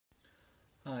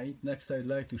Hi, next I'd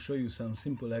like to show you some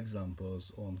simple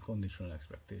examples on conditional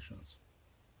expectations.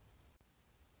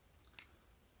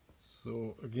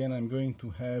 So again, I'm going to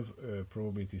have a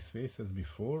probability space as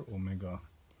before, omega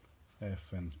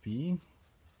f and p,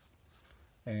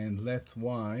 and let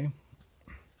y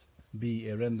be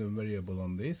a random variable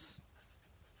on this,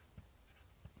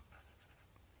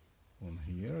 on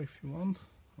here if you want,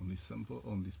 on this sample,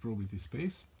 on this probability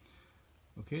space.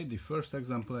 Okay, the first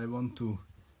example I want to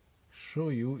show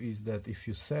you is that if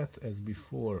you set as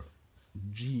before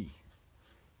G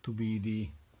to be the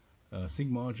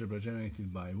sigma algebra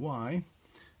generated by y,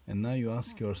 and now you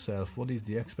ask yourself what is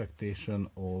the expectation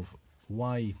of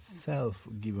y itself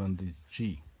given this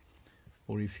G,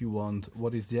 or if you want,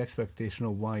 what is the expectation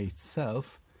of y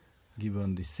itself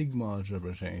given the sigma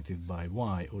algebra generated by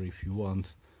y, or if you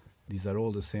want, these are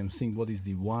all the same thing, what is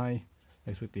the y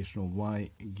expectation of y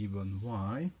given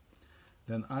y,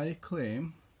 then I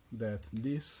claim that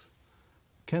this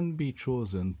can be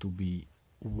chosen to be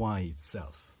y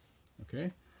itself.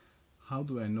 Okay, how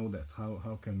do I know that?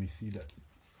 How can we see that?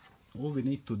 All we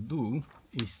need to do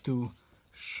is to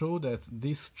show that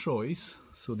this choice,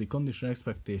 so the conditional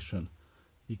expectation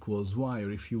equals y,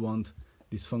 or if you want,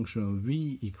 this function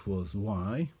v equals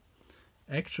y,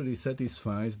 actually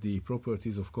satisfies the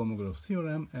properties of Kolmogorov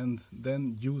theorem, and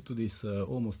then due to this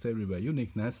almost everywhere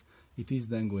uniqueness, it is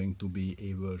then going to be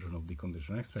a version of the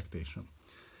conditional expectation.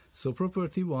 So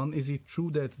property 1, is it true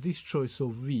that this choice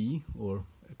of v, or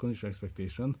a conditional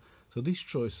expectation, so this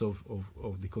choice of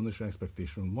the conditional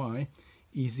expectation y,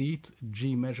 is it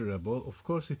g measurable? Of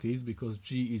course it is, because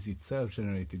g is itself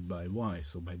generated by y,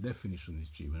 so by definition it's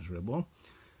g measurable.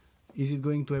 Is it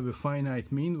going to have a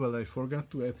finite mean? Well, I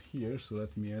forgot to add here, so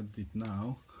let me add it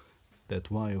now, that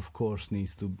y of course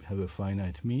needs to have a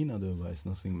finite mean, otherwise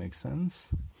nothing makes sense.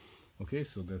 Okay,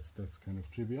 so that's kind of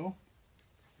trivial.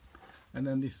 And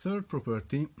then the third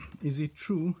property, is it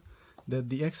true that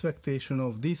the expectation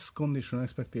of this conditional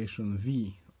expectation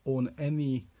v on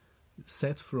any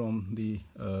set from the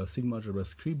sigma algebra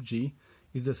script g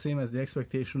is the same as the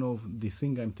expectation of the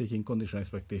thing I'm taking conditional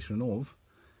expectation of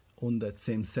on that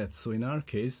same set? So in our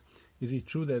case, is it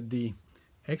true that the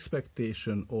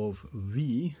expectation of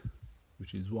v,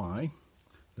 which is y,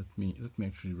 let me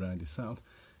actually write this out,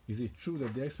 is it true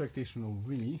that the expectation of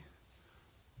v,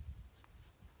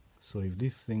 so if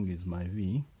this thing is my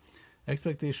v,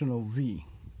 expectation of v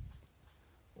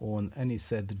on any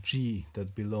set g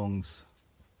that belongs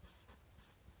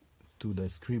to the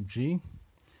script g,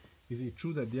 is it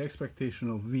true that the expectation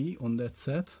of v on that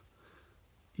set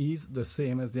is the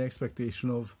same as the expectation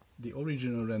of the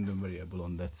original random variable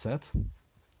on that set?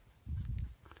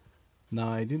 Now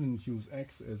I didn't use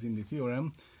x as in the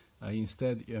theorem, I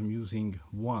instead am using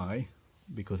y,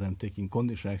 because I'm taking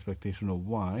conditional expectation of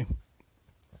y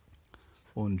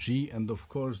on g, and of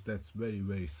course that's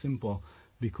very simple,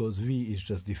 because v is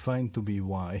just defined to be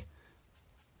y,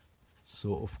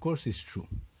 so of course it's true.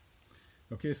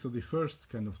 Okay, so the first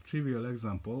kind of trivial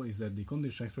example is that the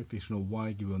conditional expectation of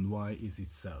y given y is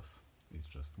itself, it's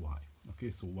just y. Okay,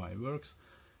 so y works,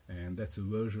 and that's a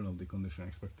version of the conditional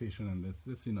expectation, and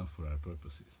that's enough for our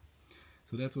purposes.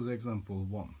 So that was example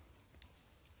 1.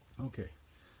 Okay,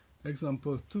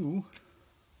 example 2,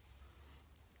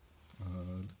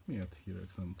 let me add here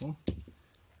example.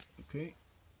 Okay,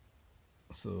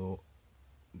 so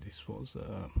this was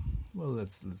well,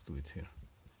 let's do it here.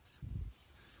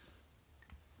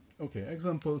 Okay,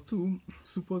 example 2,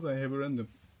 suppose I have a random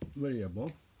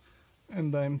variable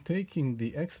and I'm taking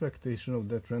the expectation of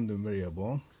that random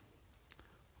variable,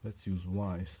 let's use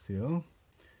y still,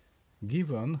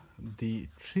 given the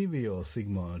trivial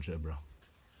sigma algebra.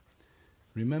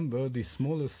 Remember, the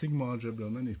smallest sigma algebra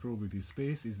on any probability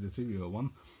space is the trivial one.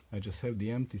 I just have the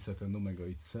empty set and omega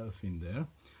itself in there.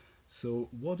 So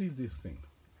what is this thing?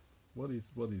 What is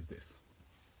this?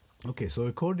 Okay, so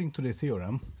according to the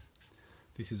theorem,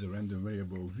 this is a random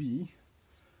variable v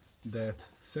that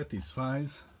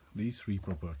satisfies these three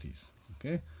properties.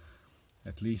 Okay,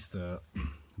 at least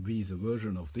v is a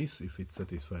version of this if it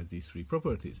satisfies these three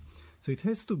properties. So it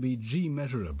has to be g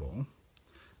measurable.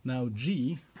 Now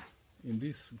g, in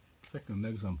this second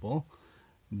example,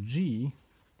 g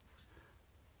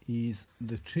is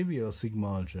the trivial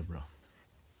sigma algebra.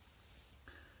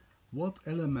 What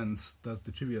elements does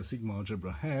the trivial sigma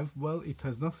algebra have? Well, it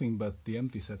has nothing but the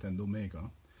empty set and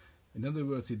omega. In other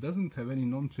words, it doesn't have any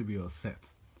non-trivial set.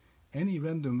 Any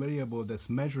random variable that's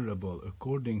measurable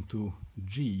according to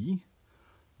G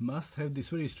must have this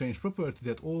very strange property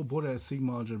that all Borel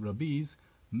sigma algebra B's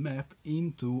map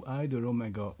into either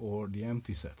omega or the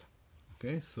empty set.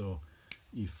 Okay, so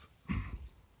if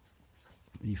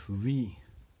V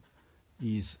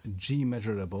is G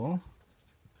measurable,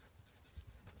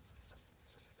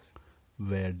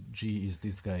 where G is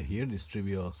this guy here, this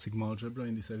trivial sigma algebra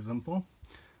in this example,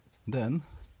 then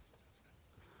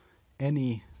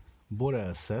any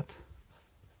Borel set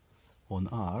on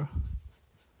R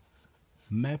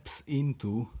maps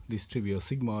into this trivial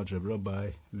sigma algebra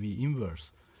by V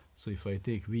inverse. So if I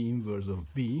take V inverse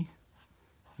of B,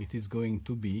 it is going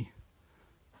to be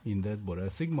in that Borel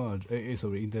sigma,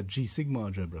 in that G sigma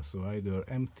algebra, so either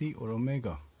empty or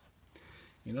omega.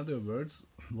 In other words,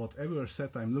 whatever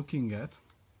set I'm looking at,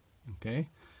 okay,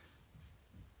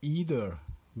 either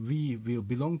V will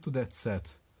belong to that set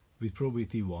with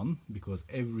probability 1, because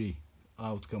every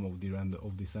outcome of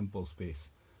the sample space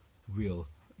will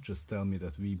just tell me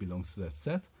that V belongs to that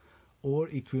set, or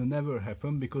it will never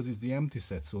happen because it's the empty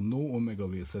set, so no omega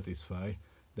will satisfy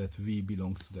that V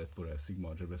belongs to that Borel sigma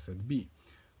algebra set B.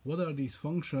 What are these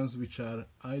functions which are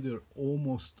either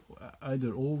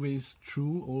always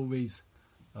true, always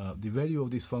the value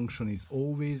of this function is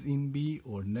always in B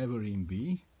or never in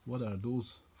B? What are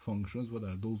those functions? What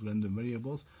are those random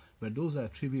variables? Well, those are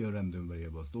trivial random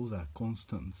variables. Those are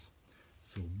constants.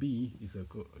 So V is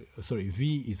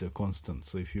a constant.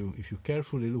 So if you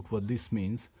carefully look what this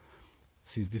means,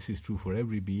 since this is true for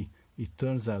every B, it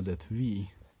turns out that V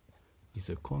is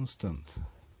a constant.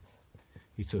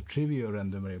 It's a trivial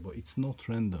random variable. It's not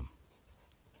random.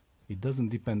 It doesn't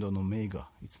depend on omega.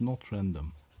 It's not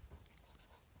random.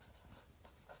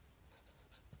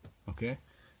 Okay?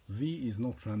 V is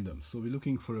not random. So we're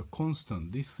looking for a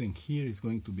constant. This thing here is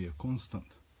going to be a constant.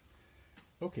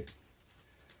 Okay.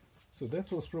 So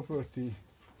that was property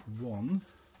 1,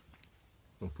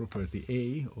 or property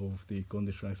A of the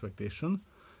conditional expectation.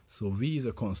 So V is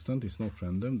a constant. It's not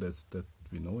random. That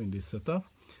we know in this setup.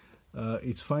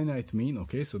 It's finite mean,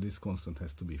 okay, so this constant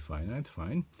has to be finite,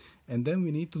 fine. And then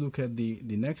we need to look at the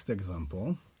next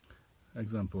example,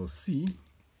 example C,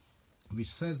 which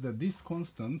says that this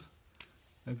constant,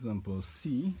 example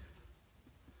C,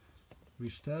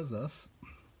 which tells us,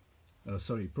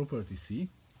 property C,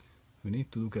 we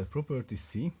need to look at property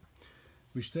C,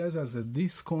 which tells us that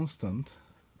this constant,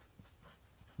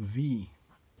 V,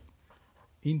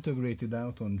 integrated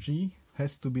out on G,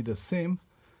 has to be the same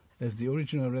as the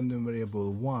original random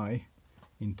variable y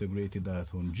integrated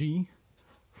out on G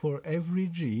for every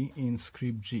G in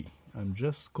script G. I'm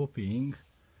just copying,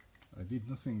 I did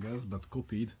nothing else but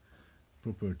copied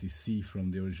property C from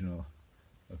the original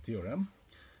theorem.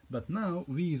 But now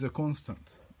V is a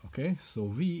constant, okay? So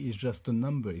V is just a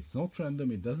number, it's not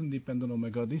random, it doesn't depend on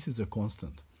omega, this is a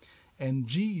constant. And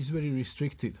G is very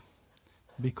restricted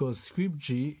because script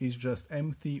G is just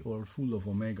empty or full of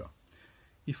omega.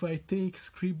 If I take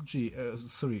script G,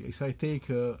 if I take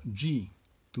G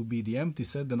to be the empty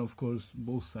set, then of course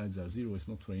both sides are 0. It's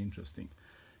not very interesting.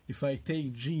 If I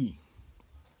take G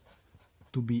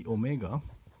to be omega,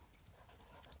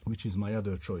 which is my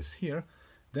other choice here,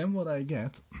 then what I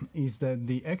get is that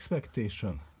the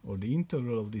expectation or the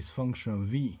integral of this function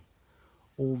V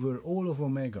over all of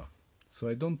omega, so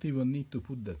I don't even need to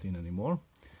put that in anymore,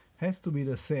 has to be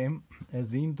the same as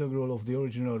the integral of the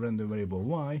original random variable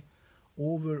y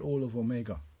over all of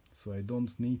omega. So I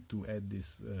don't need to add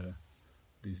this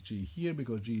this G here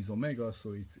because G is omega,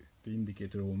 so it's the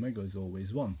indicator of omega is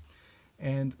always 1.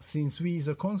 And since V is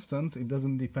a constant, it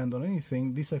doesn't depend on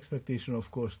anything, this expectation of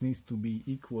course needs to be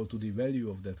equal to the value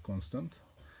of that constant.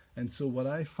 And so what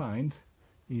I find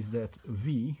is that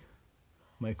V,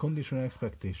 my conditional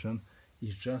expectation,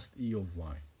 is just E of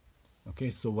Y.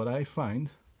 Okay, so what I find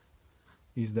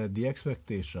is that the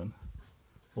expectation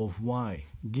of Y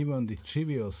given the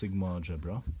trivial sigma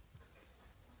algebra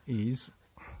is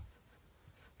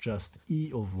just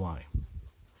E of Y.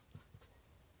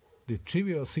 The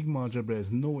trivial sigma algebra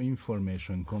has no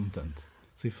information content.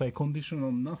 So if I condition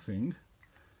on nothing,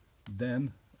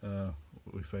 then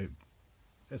if I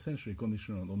essentially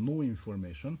condition on no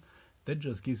information, that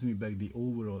just gives me back the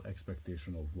overall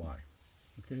expectation of Y.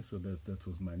 Okay, so that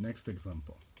was my next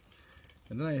example.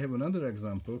 And then I have another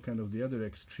example, kind of the other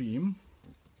extreme.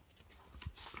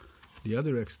 The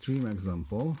other extreme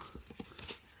example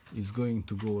is going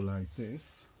to go like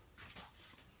this.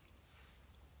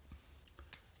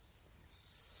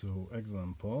 So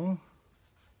example,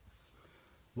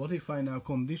 what if I now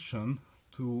condition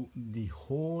to the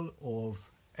whole of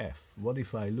f? What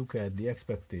if I look at the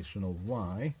expectation of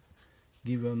y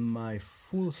given my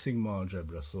full sigma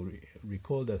algebra? So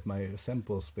recall that my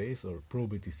sample space or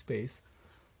probability space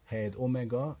had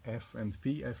omega, f and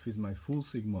p. F is my full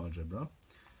sigma algebra.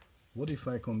 What if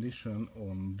I condition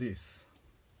on this?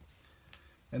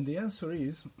 And the answer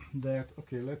is that,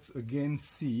 okay, let's again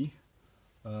see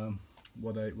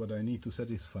what I need to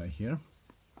satisfy here.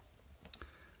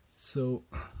 So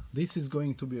this is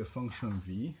going to be a function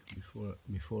v.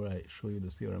 Before I show you the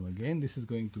theorem again, this is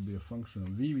going to be a function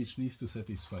v which needs to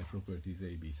satisfy properties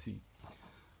a, b, c.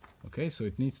 Okay, so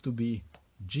it needs to be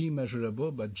g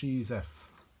measurable, but g is f.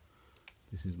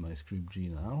 This is my script g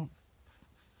now.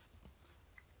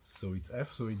 So it's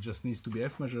f, so it just needs to be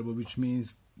f measurable, which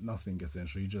means nothing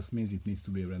essentially. It just means it needs to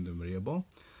be a random variable.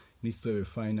 It needs to have a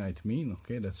finite mean.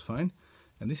 Okay, that's fine.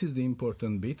 And this is the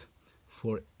important bit.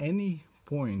 For any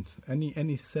point,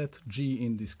 any set g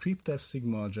in discrete f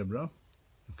sigma algebra,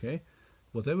 okay,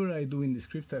 whatever I do in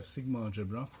discrete f sigma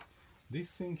algebra,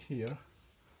 this thing here,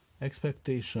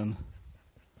 expectation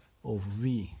of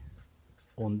v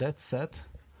on that set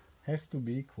has to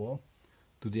be equal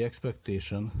to the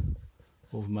expectation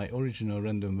of my original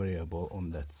random variable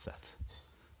on that set.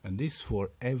 And this for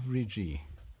every g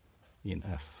in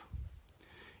f.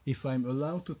 If I'm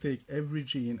allowed to take every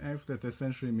g in f, that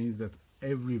essentially means that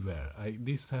everywhere,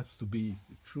 this has to be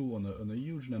true on a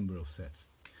huge number of sets.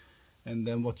 And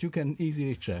then what you can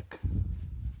easily check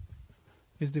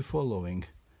is the following.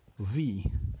 V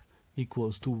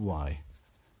equals to y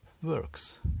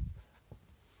works.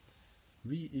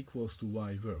 V equals to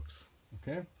y works.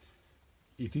 Okay?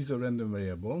 It is a random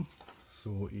variable,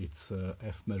 so it's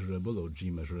f measurable or g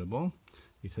measurable.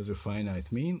 It has a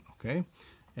finite mean, okay?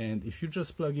 And if you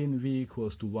just plug in v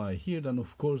equals to y here, then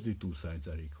of course the two sides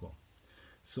are equal.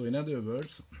 So in other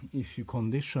words, if you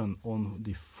condition on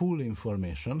the full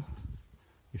information,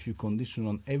 if you condition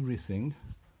on everything,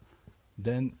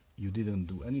 then you didn't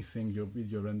do anything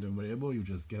with your random variable, you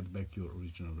just get back your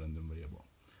original random variable.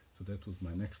 So that was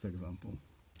my next example.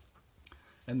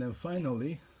 And then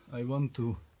finally, I want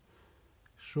to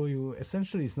show you,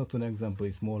 essentially it's not an example,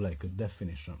 it's more like a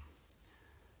definition.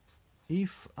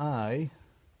 If I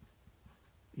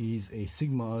is a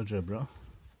sigma algebra,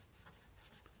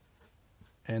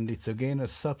 and it's again a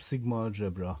sub-sigma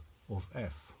algebra of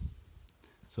f.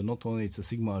 So not only it's a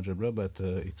sigma algebra, but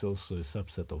it's also a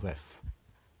subset of f.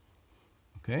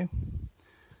 Okay?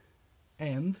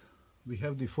 And we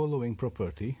have the following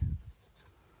property.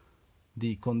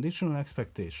 The conditional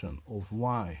expectation of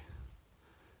y,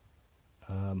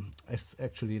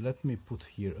 actually let me put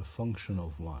here a function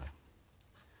of y,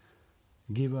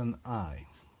 given I,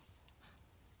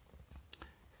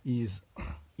 is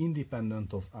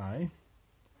independent of I.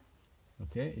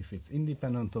 Okay, if it's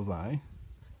independent of I,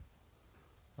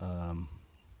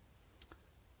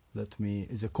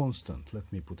 is a constant,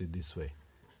 let me put it this way,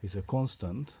 is a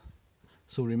constant.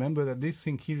 So remember that this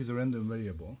thing here is a random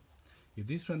variable. If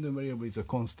this random variable is a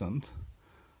constant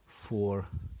for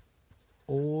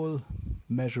all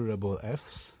measurable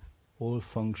f's, all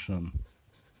function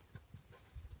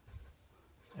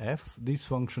f, this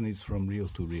function is from real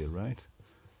to real, right?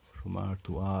 From R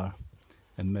to R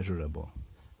and measurable.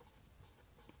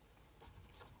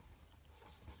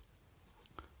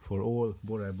 For all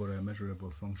Borel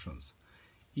measurable functions.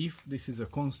 If this is a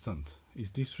constant,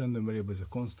 if this random variable is a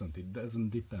constant, it doesn't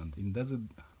depend.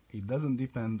 It doesn't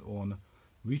depend on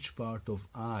which part of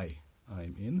I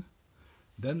I'm in.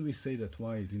 Then we say that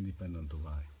y is independent of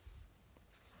I.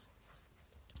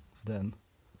 Then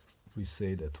we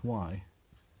say that y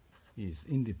is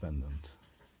independent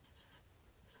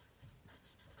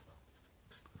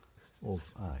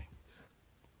of I.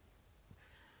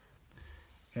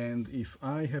 And if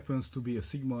I happens to be a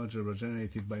sigma algebra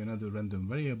generated by another random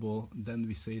variable, then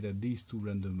we say that these two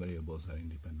random variables are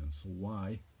independent. So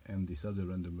y and this other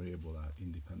random variable are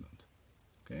independent.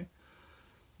 Okay?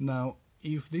 Now,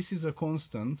 if this is a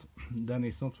constant, then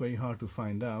it's not very hard to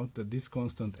find out that this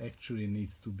constant actually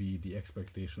needs to be the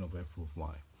expectation of f of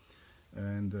y.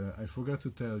 And I forgot to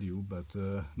tell you, but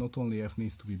not only f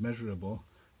needs to be measurable,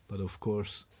 but of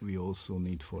course we also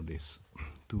need for this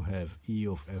to have e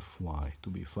of fy to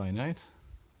be finite.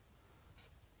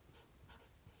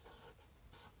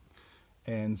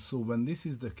 And so when this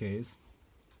is the case,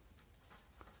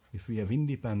 if we have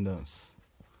independence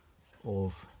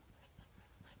of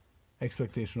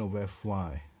expectation of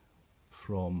fy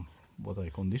from what I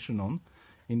condition on,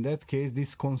 in that case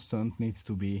this constant needs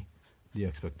to be the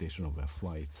expectation of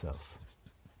fy itself.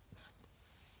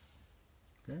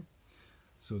 Okay,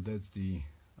 so that's the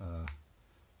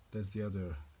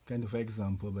other kind of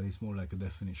example, but it's more like a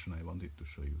definition I wanted to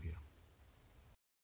show you here.